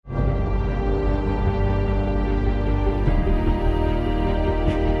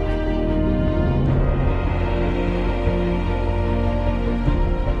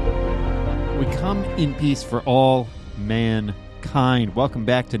in peace for all mankind. Welcome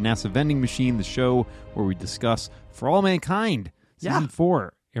back to NASA Vending Machine, the show where we discuss For All Mankind, Season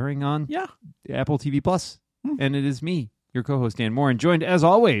 4, airing on Apple TV Plus. And it is me, your co-host, Dan Moore, and joined, as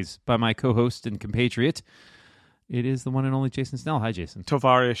always, by my co-host and compatriot. It is the one and only Jason Snell. Hi, Jason.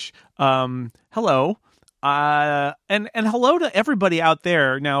 Tovarish. Hello. And hello to everybody out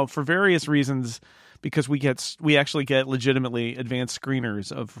there. Now, for various reasons, because we actually get legitimately advanced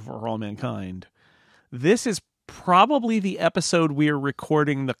screeners of For All Mankind, this is probably the episode we are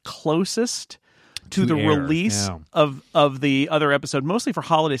recording the closest to the release of the other episode, mostly for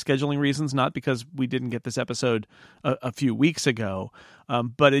holiday scheduling reasons, not because we didn't get this episode a few weeks ago.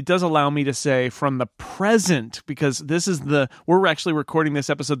 But it does allow me to say from the present, because this is we're actually recording this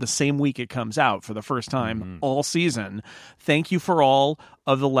episode the same week it comes out for the first time all season. Thank you for all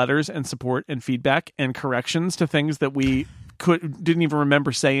of the letters and support and feedback and corrections to things that we didn't even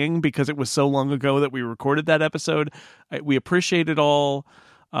remember saying because it was so long ago that we recorded that episode. We appreciate it all.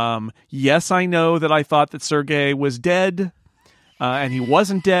 Yes, I know that I thought that Sergei was dead, and he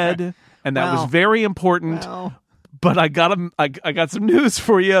wasn't dead, and that was very important. But I got some news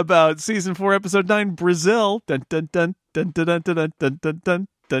for you about season 4, episode 9, Brazil. Dun dun dun dun dun dun dun dun dun dun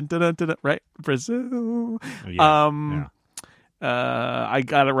dun dun dun. Right, Brazil. I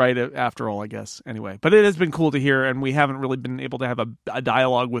got it right after all, I guess. Anyway, but it has been cool to hear, and we haven't really been able to have a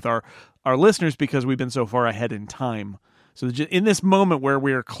dialogue with our listeners because we've been so far ahead in time. So in this moment where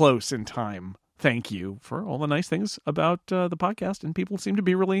we are close in time, thank you for all the nice things about the podcast, and people seem to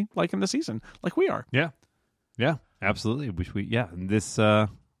be really liking the season, like we are. Yeah, absolutely. And this a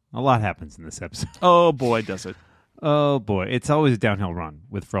lot happens in this episode. Oh boy, does it! Oh boy, it's always a downhill run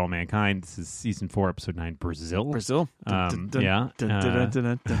with For All Mankind. This is season 4, episode 9, Brazil. Brazil. Yeah.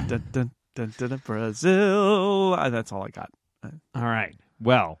 Brazil. That's all I got. All right.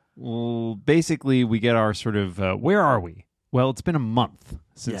 Well, basically, we get our sort of, where are we? Well, it's been a month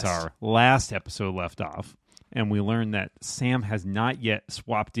since our last episode left off, and we learned that Sam has not yet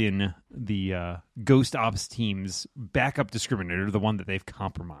swapped in the Ghost Ops team's backup discriminator, the one that they've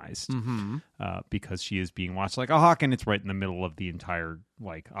compromised, because she is being watched like a hawk, and it's right in the middle of the entire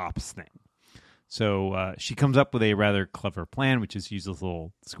ops thing. So she comes up with a rather clever plan, which is use this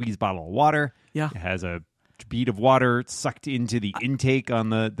little squeeze bottle of water. Yeah. It has a bead of water sucked into the intake on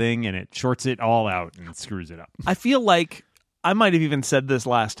the thing, and it shorts it all out and screws it up. I feel like I might have even said this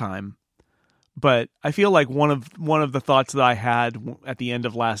last time, but I feel like one of the thoughts that I had at the end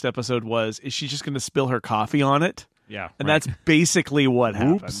of last episode was, is she just going to spill her coffee on it? Yeah. And that's basically what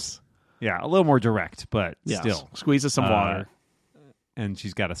happens. Yeah, a little more direct, but still. Squeezes some water. And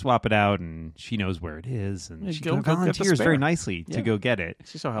she's got to swap it out, and she knows where it is, and she go volunteers very nicely to go get it.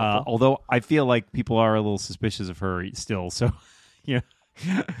 She's so helpful. Although I feel like people are a little suspicious of her still, so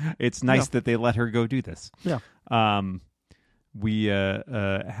it's nice that they let her go do this. Yeah. We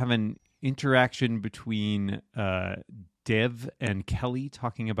have an interaction between Dev and Kelly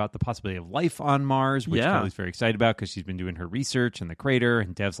talking about the possibility of life on Mars, which Kelly's very excited about because she's been doing her research in the crater,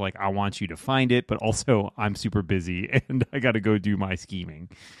 and Dev's like, I want you to find it, but also I'm super busy and I got to go do my scheming.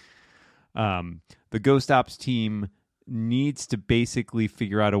 The Ghost Ops team needs to basically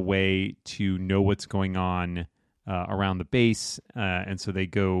figure out a way to know what's going on around the base, and so they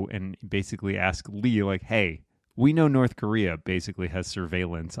go and basically ask Lee, like, hey, we know North Korea basically has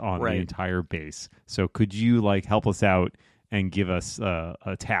surveillance on the entire base. So could you help us out and give us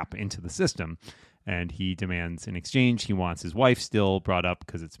a tap into the system? And he demands in exchange, he wants his wife still brought up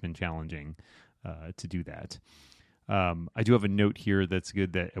because it's been challenging to do that. I do have a note here that's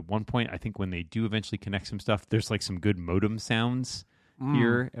good that at one point, I think when they do eventually connect some stuff, there's some good modem sounds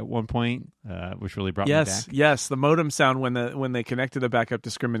here at one point, which really brought me back. Yes, the modem sound when they connected the backup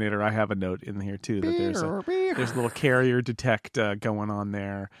discriminator. I have a note in here too that there's a little carrier detect going on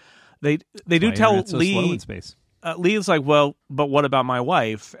there. They do tell Lee. Slow in space. Lee's like, well, but what about my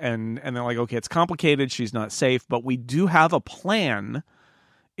wife? And they're like, okay, it's complicated. She's not safe, but we do have a plan.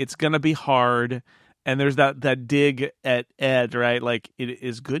 It's going to be hard. And there's that dig at Ed, right? Like, it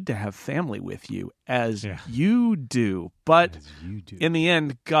is good to have family with you, as you do. But in the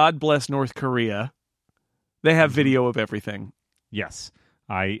end, God bless North Korea. They have video of everything. Yes.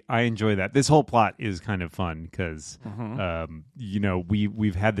 I enjoy that. This whole plot is kind of fun because,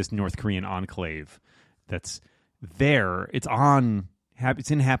 we've had this North Korean enclave that's there. It's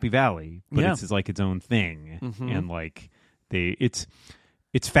in Happy Valley, but it's its own thing. And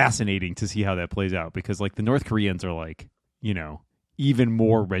it's fascinating to see how that plays out because the North Koreans are even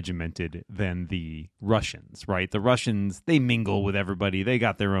more regimented than the Russians, right? The Russians, they mingle with everybody. They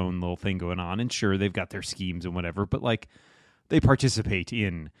got their own little thing going on. And sure, they've got their schemes and whatever, but they participate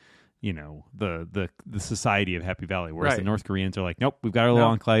in the society of Happy Valley, whereas Right. the North Koreans are like, nope, we've got our little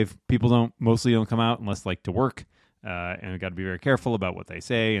enclave. People mostly don't come out unless like to work, and we've got to be very careful about what they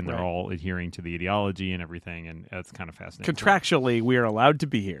say, and they're all adhering to the ideology and everything, and that's kind of fascinating. Contractually, we are allowed to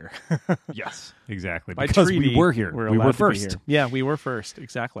be here. Yes, exactly. By Because treaty, we were here. We were first. Yeah, we were first.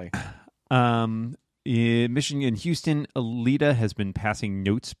 Exactly. In Michigan, Houston, Alita has been passing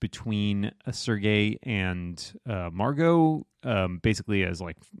notes between Sergei and Margot, basically as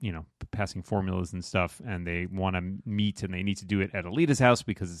like, passing formulas and stuff, and they want to meet, and they need to do it at Alita's house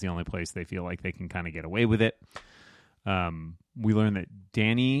because it's the only place they feel like they can kind of get away with it. We learn that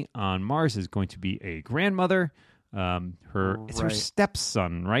Danny on Mars is going to be a grandmother. It's her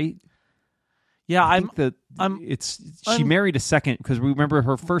stepson, right? Yeah, she married a second, because remember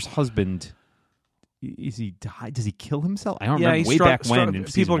her first husband. Is he died? Does he kill himself? I don't remember. Way back when.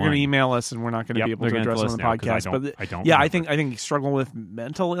 People are going to email us, and we're not going to be able to address it on the podcast. I don't. Yeah, I think he struggled with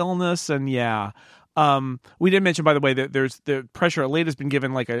mental illness, and we did mention, by the way, that there's the pressure. Alita's been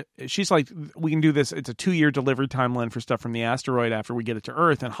given she's like, we can do this. It's a 2-year delivery timeline for stuff from the asteroid after we get it to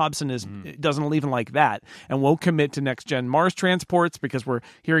Earth, and Hobson doesn't leave like that, and won't commit to next gen Mars transports, because we're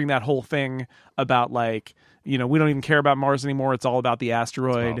hearing that whole thing about like, we don't even care about Mars anymore. It's all about the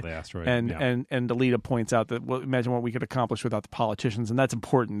asteroid. And Alita points out that, imagine what we could accomplish without the politicians, and that's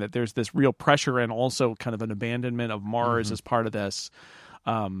important. That there's this real pressure and also kind of an abandonment of Mars as part of this.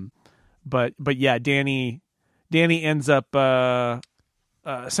 But yeah, Danny ends up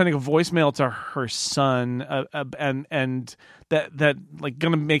sending a voicemail to her son, and that like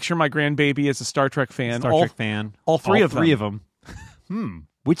gonna make sure my grandbaby is a Star Trek fan. All three of them.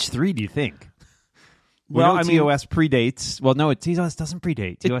 Which three do you think? Well, TOS predates. Well, no, TOS doesn't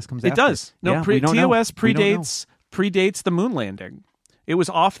predate. TOS comes after. It does. No, yeah, TOS predates the moon landing. It was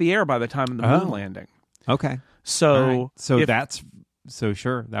off the air by the time of the moon landing. Okay. So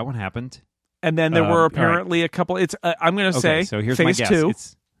sure, that one happened. And then there were apparently a couple. It's I'm going to say. So here's phase my guess. 2.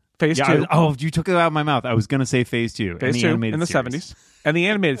 Phase 2. You took it out of my mouth. I was going to say phase 2. Phase 2 in the series. 70s. And the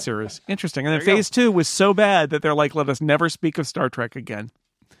animated series. Interesting. And then phase 2 was so bad that they're like, let us never speak of Star Trek again.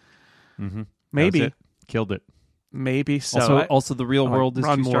 Mm-hmm. Maybe. Killed it. Maybe so. Also, the real world is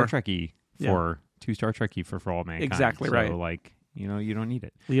too Star Trek-y for all mankind. Exactly so, right. Like, you don't need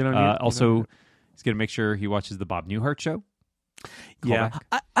it. You don't need it. Also, he's going to make sure he watches the Bob Newhart show. Yeah.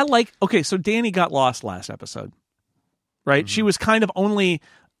 I like, so Danny got lost last episode, right? Mm-hmm. She was kind of only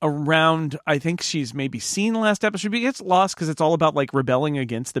around, I think she's maybe seen the last episode. She gets lost because it's all about like rebelling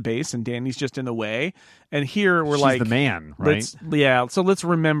against the base, and Danny's just in the way. And here we're she's the man, right? So let's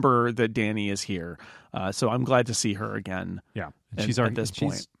remember that Danny is here. So I'm glad to see her again. Yeah. She's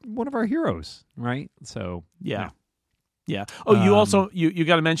one of our heroes, right? So yeah. Oh, you also you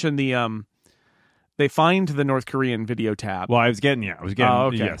got to mention the they find the North Korean video tab. Well, I was getting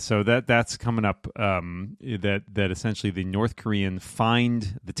okay. Yeah. So that's coming up. That essentially the North Korean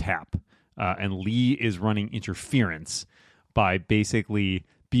find the tap, and Lee is running interference by basically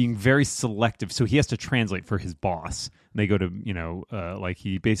being very selective. So he has to translate for his boss. And they go to like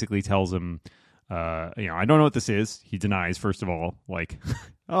he basically tells him, I don't know what this is. He denies, first of all, like,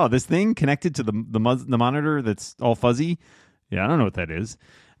 oh, this thing connected to the monitor that's all fuzzy. Yeah, I don't know what that is.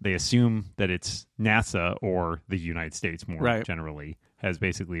 They assume that it's NASA or the United States more generally has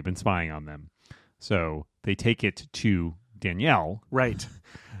basically been spying on them. So they take it to Danielle. Right.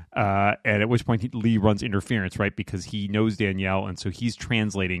 And at which point Lee runs interference, right? Because he knows Danielle, and so he's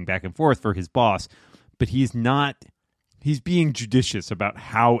translating back and forth for his boss. But he's being judicious about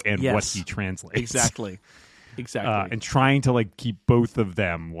how and what he translates. Exactly. And trying to like keep both of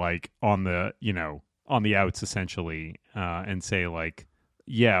them like on the outs essentially, and say like,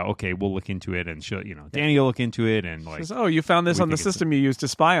 yeah, okay, we'll look into it, and Danny will look into it, and like, says, oh, you found this on the system you used to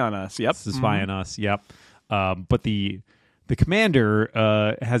spy on us. Yep, to spy on us. Yep. But the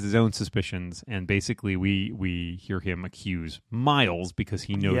commander has his own suspicions, and basically we hear him accuse Miles because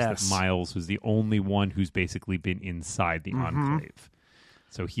he knows that Miles was the only one who's basically been inside the enclave.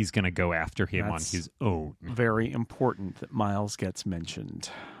 So he's going to go after him on his own. Very important that Miles gets mentioned.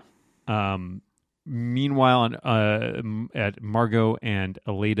 Meanwhile, at Margot and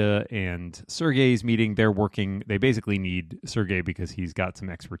Alita and Sergei's meeting, they're working. They basically need Sergei because he's got some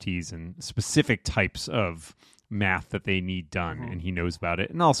expertise in specific types of math that they need done, and he knows about it.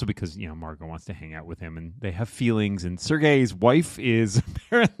 And also because, Margot wants to hang out with him, and they have feelings. And Sergei's wife is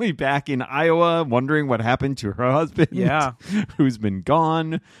apparently back in Iowa wondering what happened to her husband, who's been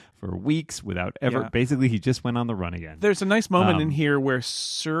gone for weeks without ever. Basically, he just went on the run again. There's a nice moment in here where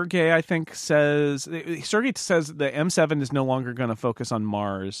Sergei, I think, says the M7 is no longer going to focus on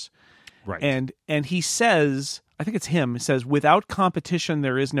Mars, Right. And he says, I think it's him, says, without competition,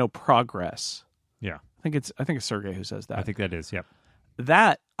 there is no progress. Yeah. I think it's Sergey who says that. I think that is, yep.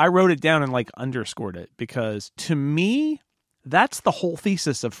 That, I wrote it down and like underscored it because to me, that's the whole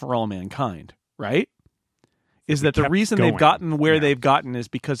thesis of For All Mankind, right? Is that the reason they've gotten where they've gotten is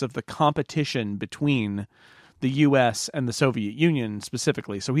because of the competition between the U.S. and the Soviet Union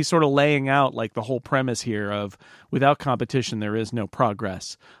specifically. So he's sort of laying out like the whole premise here of without competition, there is no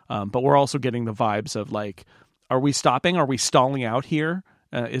progress. But we're also getting the vibes of like, are we stopping? Are we stalling out here?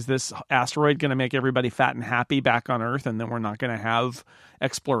 Is this asteroid going to make everybody fat and happy back on Earth, and then we're not going to have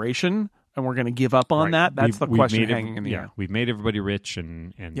exploration, and we're going to give up on that? That's the question hanging in the air. We've made everybody rich,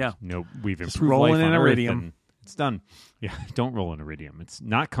 and we've Just improved rolling life on in Earth, iridium. and it's done. Yeah, don't roll in iridium. It's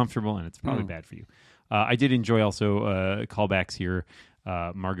not comfortable, and it's probably bad for you. I did enjoy also callbacks here.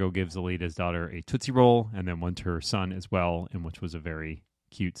 Margot gives Aleda's daughter a Tootsie Roll, and then one to her son as well, and which was a very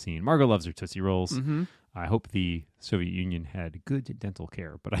cute scene. Margot loves her Tootsie Rolls. Mm-hmm. I hope the Soviet Union had good dental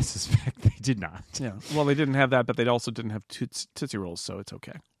care, but I suspect they did not. Yeah, well, they didn't have that, but they also didn't have Tootsie Rolls, so it's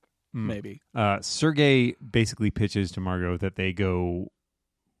okay. Maybe. Sergey basically pitches to Margot that they go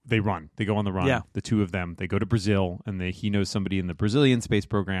on the run. Yeah. The two of them, they go to Brazil, and he knows somebody in the Brazilian space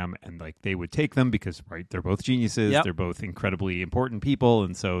program, and like they would take them because they're both geniuses, Yep. they're both incredibly important people,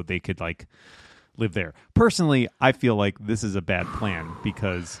 and so they could like live there. Personally, I feel like this is a bad plan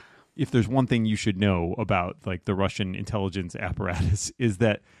because if there's one thing you should know about like the Russian intelligence apparatus is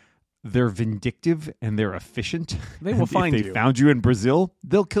that they're vindictive and they're efficient. They will find if they you. found you in Brazil,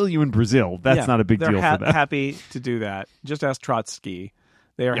 they'll kill you in Brazil. That's not a big deal for them. They're happy to do that. Just ask Trotsky.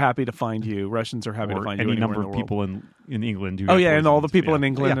 They are happy to find you. Russians are happy to find you any anywhere number in the of world. people in England. Who Oh got yeah, and all the poisoned. people in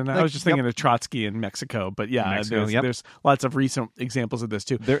England. Yeah, And like, I was just thinking of Trotsky in Mexico, but yeah, Mexico, there's lots of recent examples of this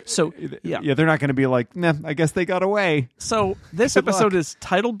too. They're not going to be like, nah, I guess they got away. So this episode is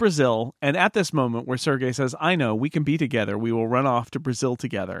titled Brazil, and at this moment where Sergey says, "I know we can be together. We will run off to Brazil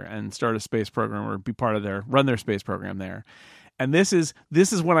together and start a space program or be part of run their space program there." And this is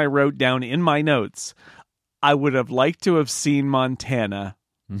when I wrote down in my notes, I would have liked to have seen Montana.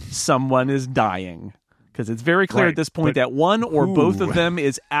 Someone is dying, because it's very clear at this point that one or both of them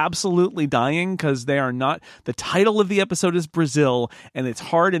is absolutely dying because they are not. The title of the episode is Brazil, and it's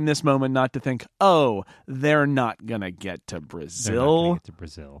hard in this moment not to think, oh, they're not going to get to Brazil.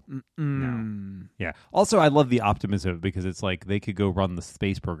 No. Yeah. Also, I love the optimism because it's like they could go run the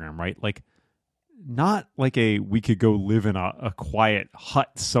space program, right? Like, not like we could go live in a quiet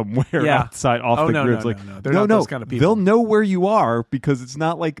hut somewhere outside off the grid. No. They're not those kind of people. They'll know where you are because it's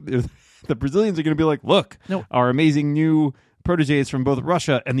not like the Brazilians are going to be like, look, our amazing new proteges from both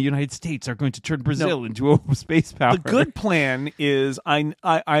Russia and the United States are going to turn Brazil into a space power. The good plan is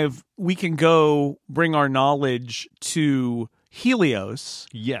we can go bring our knowledge to Helios.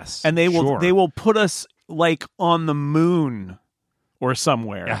 Yes. And they will put us like on the moon. Or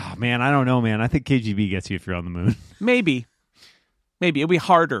somewhere. Oh, man, I don't know, man. I think KGB gets you if you're on the moon. Maybe it'll be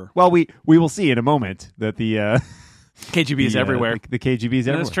harder. Well, we will see in a moment that the KGB is everywhere. The KGB is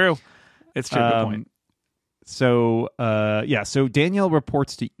everywhere. That's true. It's true. Good point. So Danielle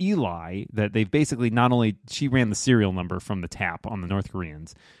reports to Eli that they've basically not only she ran the serial number from the tap on the North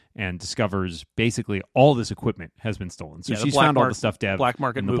Koreans and discovers basically all this equipment has been stolen. So she's found all the stuff, Dev, black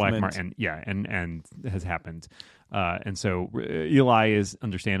market movement, and has happened. And so Eli is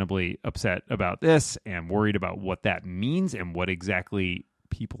understandably upset about this and worried about what that means and what exactly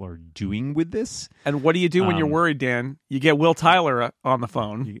people are doing with this. And what do you do when you're worried, Dan? You get Will Tyler on the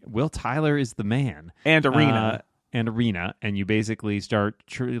phone. Will Tyler is the man. And Arena. And you basically start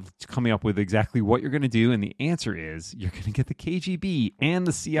coming up with exactly what you're going to do, and the answer is you're going to get the KGB and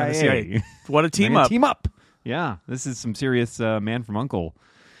the CIA. What a team up! Team up! Yeah, this is some serious Man from U.N.C.L.E.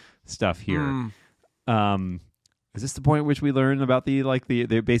 stuff here. Is this the point at which we learn about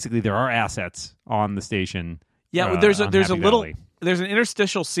there are assets on the station? Yeah, there's an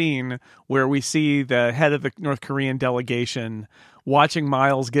interstitial scene where we see the head of the North Korean delegation watching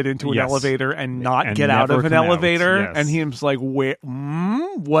Miles get into an elevator and not get out of an elevator, and he's like,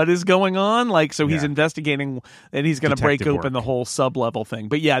 what is going on? Like, so he's investigating, and he's going to break open the whole sub-level thing.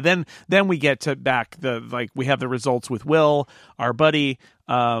 But yeah, then we get to we have the results with Will, our buddy,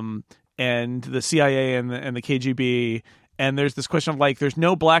 and the CIA and the KGB. And there's this question of there's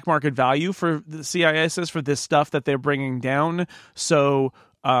no black market value for the CIA says for this stuff that they're bringing down. So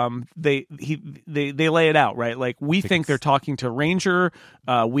they lay it out, right? Like we think they're talking to Ranger.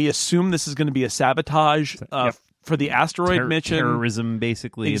 We assume this is going to be a sabotage for the asteroid mission. Terrorism,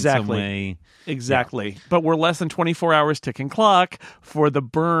 basically, in some way. Exactly. Yeah. But we're less than 24 hours ticking clock for the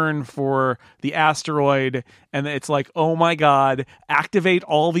burn for the asteroid. And it's like, oh my God, activate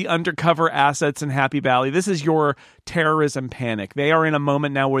all the undercover assets in Happy Valley. This is your terrorism panic. They are in a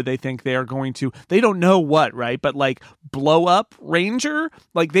moment now where they think they are going to, they don't know what, right? But like blow up Ranger?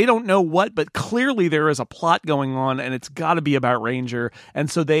 Like they don't know what, but clearly there is a plot going on and it's got to be about Ranger. And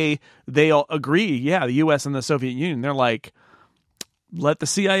so they all agree. Yeah, the US and the Soviet Union, they're like, let the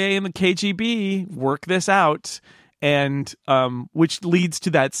CIA and the KGB work this out. And which leads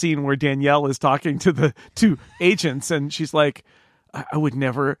to that scene where Danielle is talking to the two agents, and she's like, "I would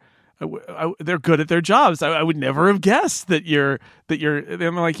never. They're good at their jobs. I would never have guessed that you're." And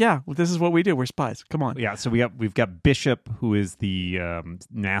I'm like, "Yeah, well, this is what we do. We're spies. Come on." Yeah. So we've got Bishop, who is the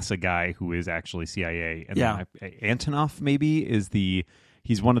NASA guy, who is actually CIA, and then Antonov maybe is the.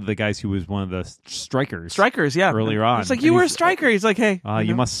 He's one of the guys who was one of the strikers. Yeah. Earlier on, it's like you were a striker. He's like, hey,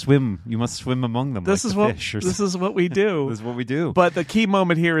 you must swim. You must swim among them. This like is the what fish this is what we do. This is what we do. But the key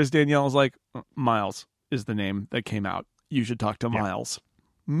moment here is Danielle is like, Miles is the name that came out. You should talk to Miles.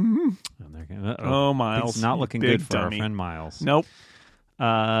 Mm-hmm. Oh, Miles, it's not looking good for dummy. our friend Miles. Nope.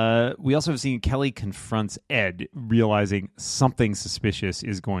 We also have seen Kelly confronts Ed, realizing something suspicious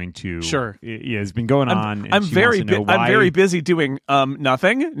is going to. Sure, has been going on. I'm very busy doing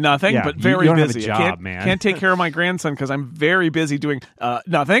nothing, yeah, but very you don't busy. Have a job, I man. can't take care of my grandson because I'm very busy doing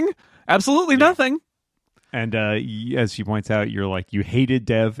nothing. Absolutely nothing. And as she points out, you're like, you hated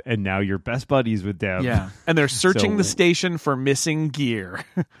Dev, and now you're best buddies with Dev. Yeah, and they're searching the station for missing gear.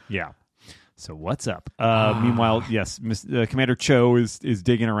 Yeah. So what's up? Meanwhile, yes, Commander Cho is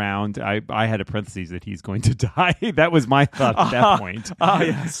digging around. I had a parentheses that he's going to die. That was my thought at that point.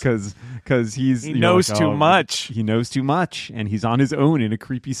 Yes, because he knows too much. He knows too much, and he's on his own in a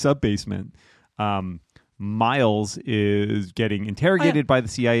creepy sub basement. Miles is getting interrogated by the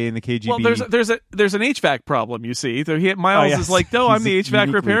CIA and the KGB. Well, there's an HVAC problem, you see. So Miles is like, no, I'm the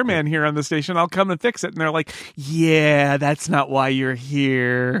HVAC repairman here on the station. I'll come and fix it. And they're like, yeah, that's not why you're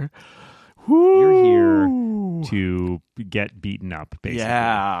here. You're here to get beaten up, basically.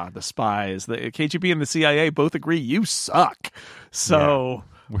 Yeah, the spies. The KGB and the CIA both agree you suck. So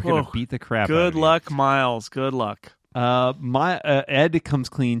we're going to beat the crap out of you. Good luck, Miles. Good luck. Ed comes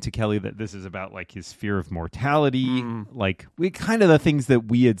clean to Kelly that this is about like his fear of mortality, like kind of the things that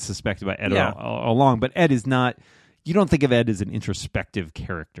we had suspected about Ed all along. But Ed is not. You don't think of Ed as an introspective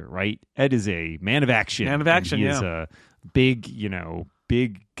character, right? Ed is a man of action. He is a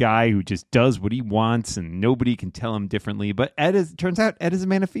big guy who just does what he wants, and nobody can tell him differently. But turns out Ed is a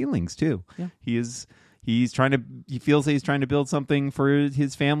man of feelings too. Yeah. He feels that he's trying to build something for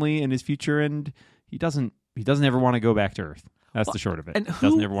his family and his future, and he doesn't ever want to go back to Earth. That's the short of it. And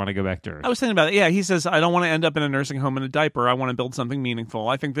doesn't ever want to go back to Earth. I was thinking about it. Yeah, he says, I don't want to end up in a nursing home in a diaper. I want to build something meaningful.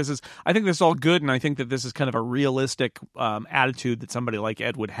 I think this is all good, and I think that this is kind of a realistic attitude that somebody like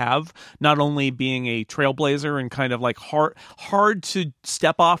Ed would have. Not only being a trailblazer and kind of like hard to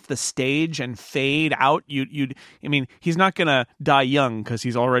step off the stage and fade out. He's not gonna die young because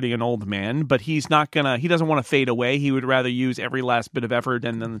he's already an old man, but he doesn't want to fade away. He would rather use every last bit of effort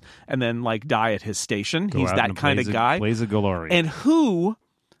and then like die at his station. He's that kind of guy. Blaze of glory. And who,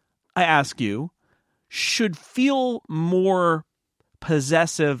 I ask you, should feel more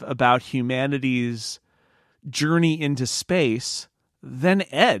possessive about humanity's journey into space than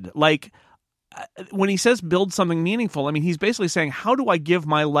Ed? Like, when he says build something meaningful, I mean, he's basically saying, how do I give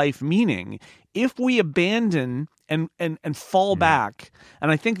my life meaning? If we abandon and fall back,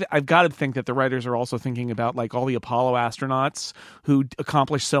 and I think that I've got to think that the writers are also thinking about like all the Apollo astronauts who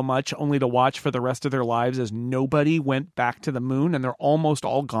accomplished so much only to watch for the rest of their lives as nobody went back to the moon, and they're almost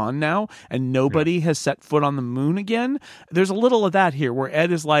all gone now, and nobody has set foot on the moon again. There's a little of that here where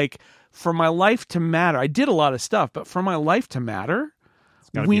Ed is like, for my life to matter, I did a lot of stuff, but for my life to matter,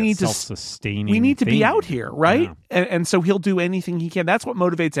 we need to be out here, right? Yeah. And so he'll do anything he can. That's what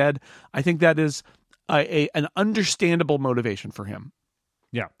motivates Ed. I think that is an understandable motivation for him.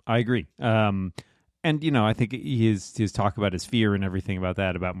 Yeah, I agree. And I think his talk about his fear and everything about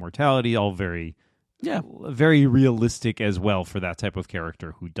that, about mortality, all very realistic as well for that type of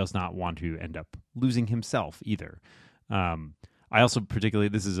character who does not want to end up losing himself either. I also particularly,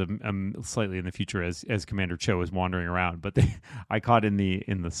 this is slightly in the future as Commander Cho is wandering around, but I caught in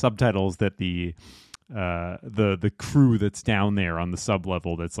the subtitles that the crew that's down there on the sub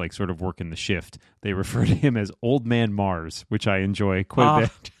level that's like sort of working the shift, they refer to him as Old Man Mars, which I enjoy quite a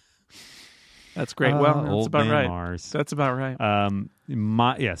bit. That's great. Well, that's about right. Mars. That's about right.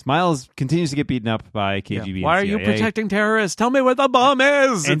 Yes, Miles continues to get beaten up by KGB. Why and CIA. are you protecting terrorists? Tell me where the bomb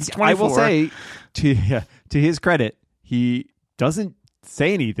is. And it's 24. I will say, to his credit, he doesn't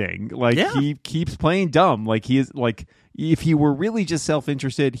say anything. Like he keeps playing dumb. Like he is like, if he were really just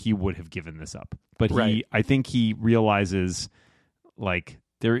self-interested, he would have given this up. But I think he realizes like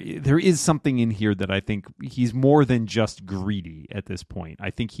there is something in here that I think he's more than just greedy at this point. I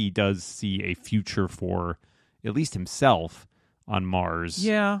think he does see a future for at least himself on Mars.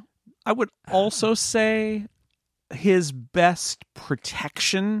 Yeah. I would also say his best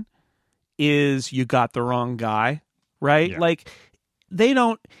protection is you got the wrong guy, right? Yeah. Like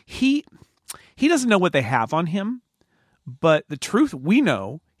he doesn't know what they have on him, but the truth we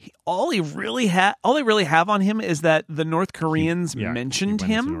know, all they really have on him is that the North Koreans mentioned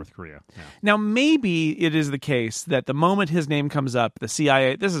him. North Korea. Yeah. Now, maybe it is the case that the moment his name comes up, the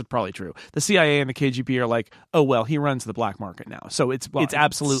CIA, this is probably true, the CIA and the KGB are like, oh, well, he runs the black market now. So it's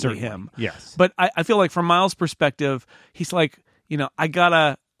absolutely him. Yes. But I feel like from Miles' perspective, he's like, I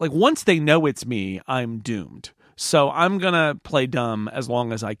gotta, like, once they know it's me, I'm doomed. So I'm going to play dumb as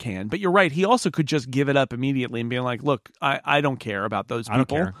long as I can. But you're right. He also could just give it up immediately and be like, look, I don't care about those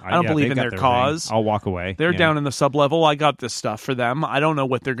people. I don't believe in their cause. I'll walk away. They're down in the sublevel. I got this stuff for them. I don't know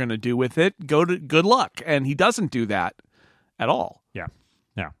what they're going to do with it. Good luck. And he doesn't do that at all. Yeah.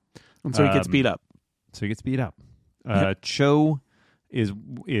 And so he gets beat up. Cho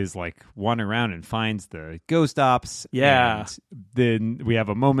is like wandering around and finds the ghost ops. Yeah. And then we have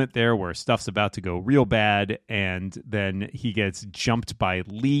a moment there where stuff's about to go real bad, and then he gets jumped by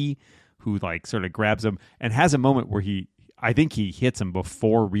Lee, who like sort of grabs him and has a moment where I think he hits him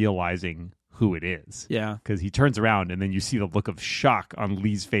before realizing who it is. Yeah. Because he turns around and then you see the look of shock on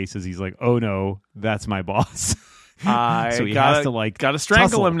Lee's face as he's like, oh no, that's my boss. So he has to like gotta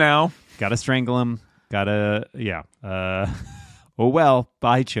strangle him now. Gotta strangle him. Oh well,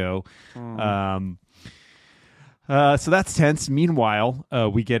 bye, Cho. So that's tense. Meanwhile,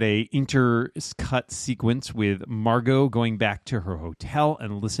 we get a intercut sequence with Margot going back to her hotel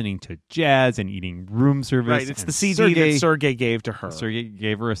and listening to jazz and eating room service. Right, it's the CD that Sergei gave to her. Sergei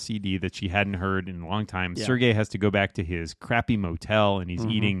gave her a CD that she hadn't heard in a long time. Yeah. Sergei has to go back to his crappy motel, and he's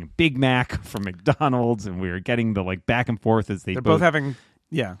eating Big Mac from McDonald's, and we're getting the like back and forth as they're both having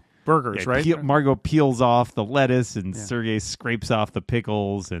burgers, right? Margot peels off the lettuce, and Sergei scrapes off the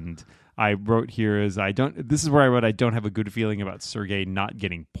pickles. And I wrote here this is where I wrote, I don't have a good feeling about Sergei not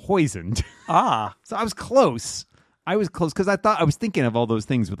getting poisoned. So I was close. Because I was thinking of all those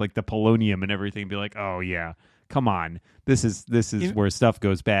things with like the polonium and everything. Be like, oh yeah, come on. This is where stuff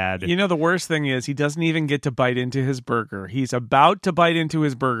goes bad. The worst thing is he doesn't even get to bite into his burger. He's about to bite into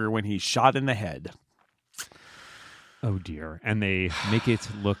his burger when he's shot in the head. Oh dear. And they make it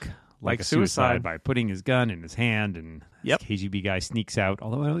look like a suicide by putting his gun in his hand, and the KGB guy sneaks out,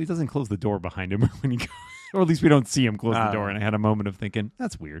 although he doesn't close the door behind him when he goes, or at least we don't see him close the door. And I had a moment of thinking,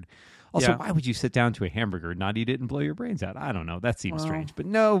 that's weird. Also, why would you sit down to a hamburger, not eat it, and blow your brains out? I don't know. That seems strange. But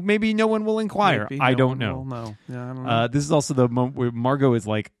no, maybe no one will inquire. I don't know. No. Yeah, I don't know. This is also the moment where Margot is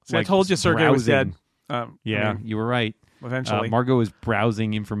like, I told you Sergei was dead. You were right. Eventually. Margot is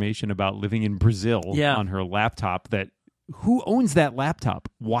browsing information about living in Brazil on her laptop. Who owns that laptop?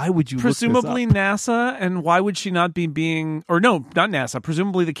 Why would you presumably look this up? NASA, and why would she not be being, or no, not NASA,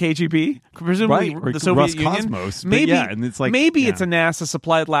 presumably the KGB, presumably the Soviet Union. Maybe, and it's like, it's a NASA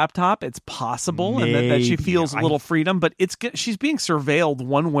supplied laptop. It's possible, and that she feels a little freedom, but she's being surveilled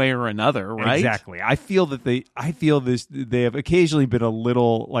one way or another, right? Exactly. I feel they have occasionally been a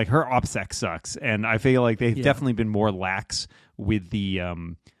little like her OPSEC sucks, and I feel like they've definitely been more lax with the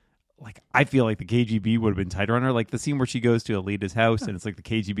I feel like the KGB would have been tighter on her. Like the scene where she goes to Alita's house and it's like the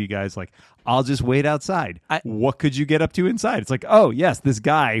KGB guy's like, I'll just wait outside. What could you get up to inside? It's like, oh, yes, this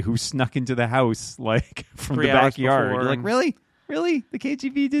guy who snuck into the house like from the backyard. You're like, really? Really? The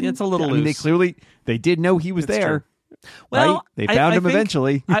KGB didn't? It's a little loose. I mean, they did know he was there. True. Well, right? They found him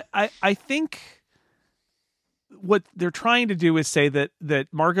eventually. I think what they're trying to do is say that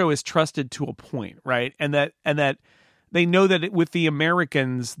Margot is trusted to a point, right? And that they know that with the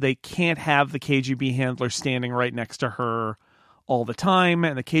Americans, they can't have the KGB handler standing right next to her all the time,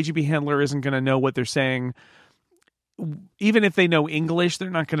 and the KGB handler isn't going to know what they're saying. Even if they know English, they're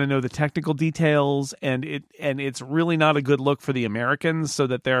not going to know the technical details, and it's really not a good look for the Americans, so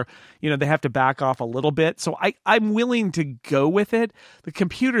that they have to back off a little bit. So I'm willing to go with it. The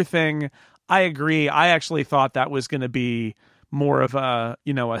computer thing, I agree. I actually thought that was going to be more of a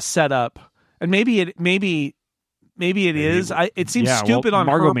setup, and maybe it is. It seems stupid on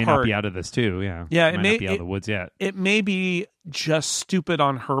Margot her part. Margot may not be out of this too. Yeah, it may not be out of the woods yet. It may be just stupid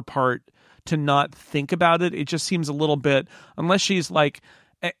on her part to not think about it. It just seems a little bit, unless she's like,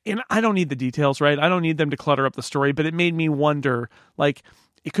 and I don't need the details, right? I don't need them to clutter up the story, but it made me wonder, like,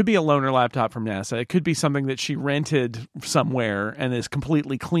 It could be a loaner laptop from NASA. It could be something that she rented somewhere and is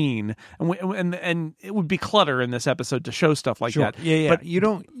completely clean. And it would be clutter in this episode to show stuff like that. Yeah. But you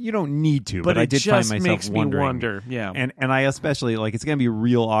don't need to. But I it did just find myself makes me wondering. wonder. Yeah, and I especially like it's gonna be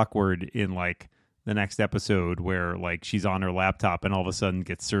real awkward in like the next episode where like she's on her laptop and all of a sudden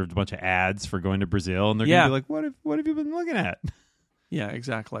gets served a bunch of ads for going to Brazil, and they're gonna be like, "What have you been looking at?" Yeah,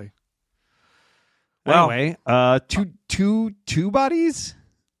 exactly. Well, anyway, two bodies.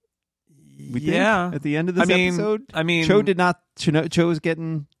 We think, at the end of this episode, Cho's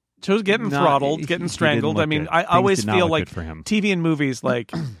getting throttled, getting strangled. I mean, I always feel like TV and movies,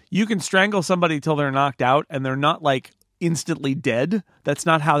 like you can strangle somebody till they're knocked out, and they're not like instantly dead. That's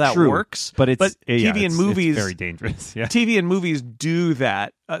not how that works. But TV and movies, it's very dangerous. Yeah. TV and movies do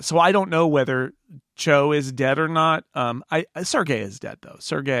that. So I don't know whether Cho is dead or not. Sergei is dead though.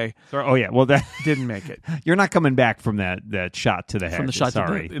 Sergei. Well, that didn't make it. You're not coming back from that shot to the head. From the shot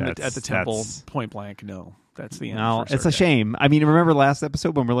Sorry, at the temple, point blank. No, that's the end. No, it's a shame. I mean, remember last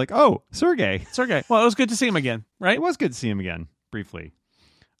episode when we're like, "Oh, Sergei." Well, it was good to see him again, right? It was good to see him again briefly.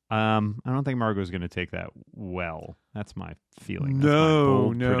 I don't think Margot's going to take that well. That's my feeling. That's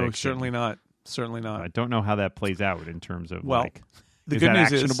no, prediction. certainly not. Certainly not. I don't know how that plays out in terms of the is good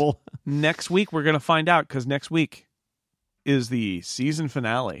that news actionable? Is next week we're going to find out because next week is the season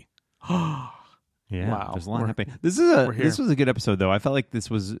finale. Yeah, wow. There's a lot happening. This was a good episode though. I felt like this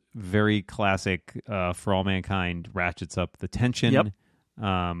was very classic For All Mankind. Ratchets up the tension. Yep.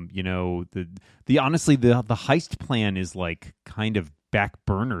 The honestly the heist plan is like kind of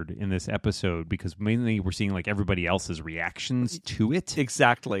backburnered in this episode because mainly we're seeing like everybody else's reactions to it.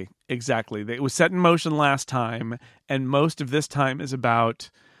 Exactly. It was set in motion last time, and most of this time is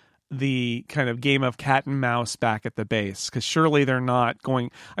about the kind of game of cat and mouse back at the base, because surely they're not going...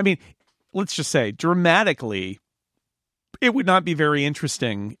 I mean, let's just say, dramatically, it would not be very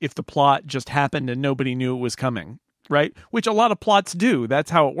interesting if the plot just happened and nobody knew it was coming, right? Which a lot of plots do.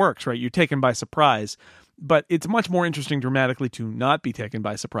 That's how it works, right? You're taken by surprise. But it's much more interesting dramatically to not be taken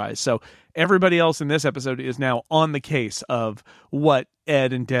by surprise. So everybody else in this episode is now on the case of what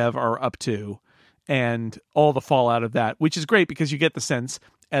Ed and Dev are up to and all the fallout of that, which is great because you get the sense,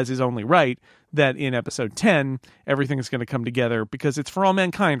 as is only right, that in episode 10, everything is going to come together because it's For All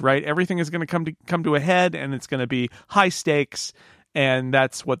Mankind, right? Everything is going to come to a head, and it's going to be high stakes, and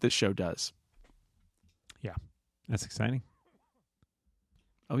that's what this show does. Yeah, that's exciting.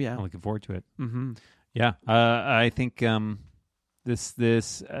 Oh, yeah. I'm looking forward to it. Mm-hmm. Yeah, I think this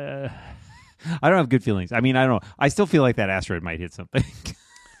I don't have good feelings. I mean, I don't know. I still feel like that asteroid might hit something.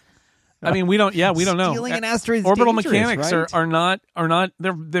 I mean, we don't know. Stealing an asteroid, orbital mechanics right? are not.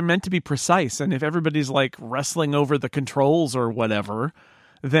 They're meant to be precise, and if everybody's like wrestling over the controls or whatever,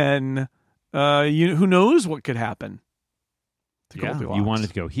 then who knows what could happen. Yeah, you want it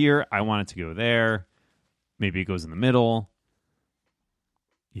to go here. I want it to go there. Maybe it goes in the middle.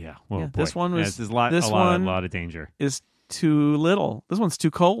 Yeah, well, this one was. There's a lot of danger. Is too little. This one's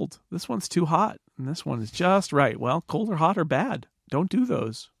too cold. This one's too hot, and this one is just right. Well, cold or hot or bad. Don't do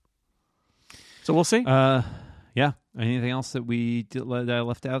those. So we'll see. Yeah. Anything else that that I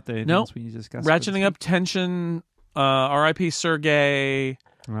left out there? No. We discussed. Ratcheting up tension. R.I.P. Sergei.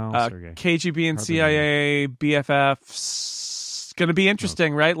 Sergei. KGB and CIA BFFs. Going to be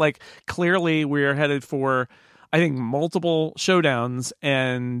interesting, right? Like clearly we're headed for, I think, multiple showdowns,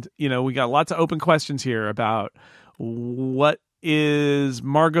 and we got lots of open questions here about what is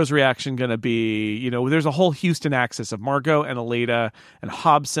Margot's reaction going to be. There's a whole Houston axis of Margot and Aleda and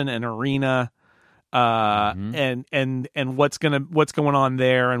Hobson and Irina, and what's going on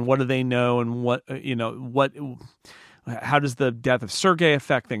there, and what do they know, and how does the death of Sergei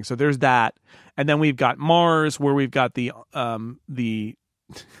affect things? So there's that, and then we've got Mars, where we've got the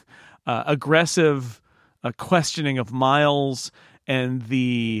aggressive questioning of Miles and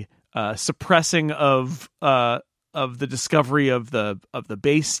the suppressing of the discovery of the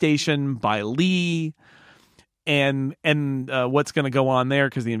base station by Lee, and what's going to go on there,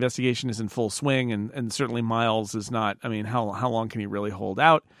 because the investigation is in full swing, and certainly Miles is not. I mean, how long can he really hold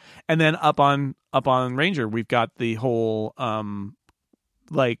out? And then up on Ranger, we've got the whole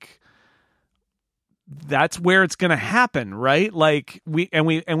that's where it's going to happen, right? Like we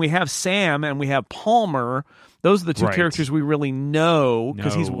have Sam and we have Palmer. Those are the two characters we really know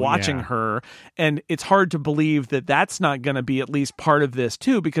because he's watching her, and it's hard to believe that that's not going to be at least part of this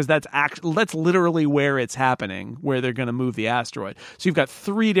too, because that's literally where it's happening, where they're going to move the asteroid. So you've got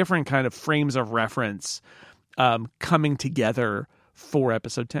three different kind of frames of reference coming together for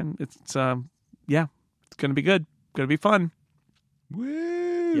episode 10. It's it's going to be good, going to be fun.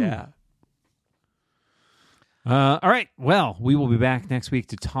 Woo! Yeah. All right. Well, we will be back next week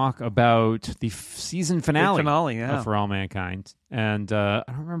to talk about the season finale, of For All Mankind. And I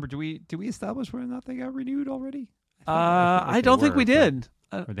don't remember. Do we establish whether or not they got renewed already? I don't think we did.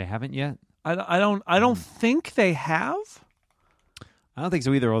 Or they haven't yet. I don't think they have. I don't think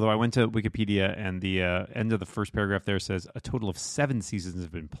so either. Although I went to Wikipedia and the end of the first paragraph there says a total of 7 seasons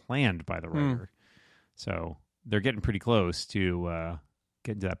have been planned by the writer. So they're getting pretty close to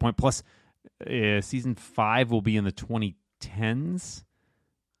getting to that point. Plus. Season 5 will be in the 2010s,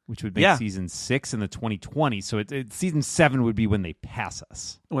 which would make season 6 in the 2020s. So season 7 would be when they pass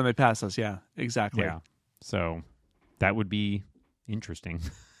us. When they pass us, yeah, exactly. Yeah, so that would be interesting.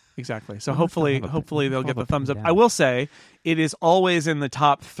 Exactly. So hopefully they'll get the thumbs up. I will say it is always in the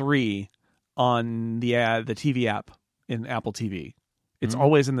top 3 on the TV app in Apple TV. It's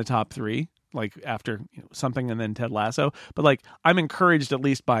always in the top 3, like after something and then Ted Lasso. But like I'm encouraged at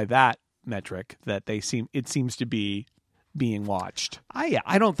least by that metric that it seems to be being watched.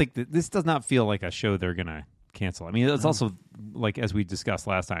 I don't think that this does not feel like a show they're gonna cancel. I mean, it's also like as we discussed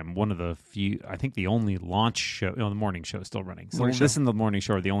last time, one of the few, I think the only launch show, the morning show is still running. So this and the morning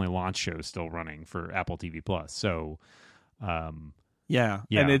show are the only launch shows still running for Apple TV Plus. So and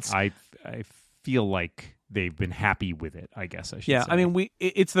it's I feel like they've been happy with it, I guess I should say. I mean,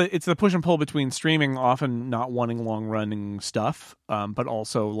 it's the push and pull between streaming often not wanting long-running stuff, but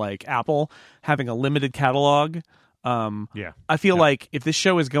also like Apple having a limited catalog. I feel like if this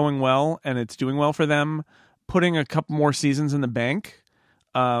show is going well and it's doing well for them, putting a couple more seasons in the bank.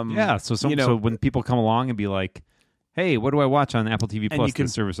 So when people come along and be like, hey, what do I watch on Apple TV Plus, the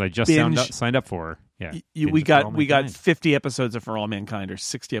service I just signed up for? Yeah, we got 50 episodes of For All Mankind or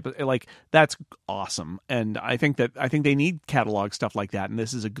 60 episodes. Like that's awesome, and I think they need catalog stuff like that. And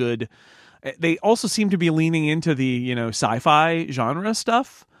this is a good. They also seem to be leaning into the sci-fi genre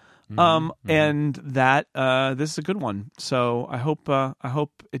stuff, and that this is a good one. So I hope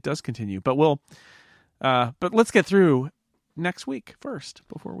it does continue. But but let's get through next week first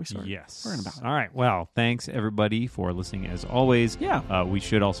before we start. Yes. Worrying about it. All right. Well, thanks everybody for listening as always. Yeah. We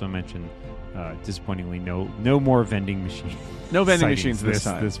should also mention, disappointingly, no more vending machines. No vending machines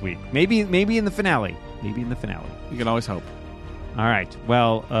this week. Maybe in the finale. You can always hope. All right.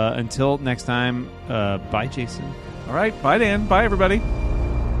 Well, until next time. Bye, Jason. All right. Bye, Dan. Bye, everybody.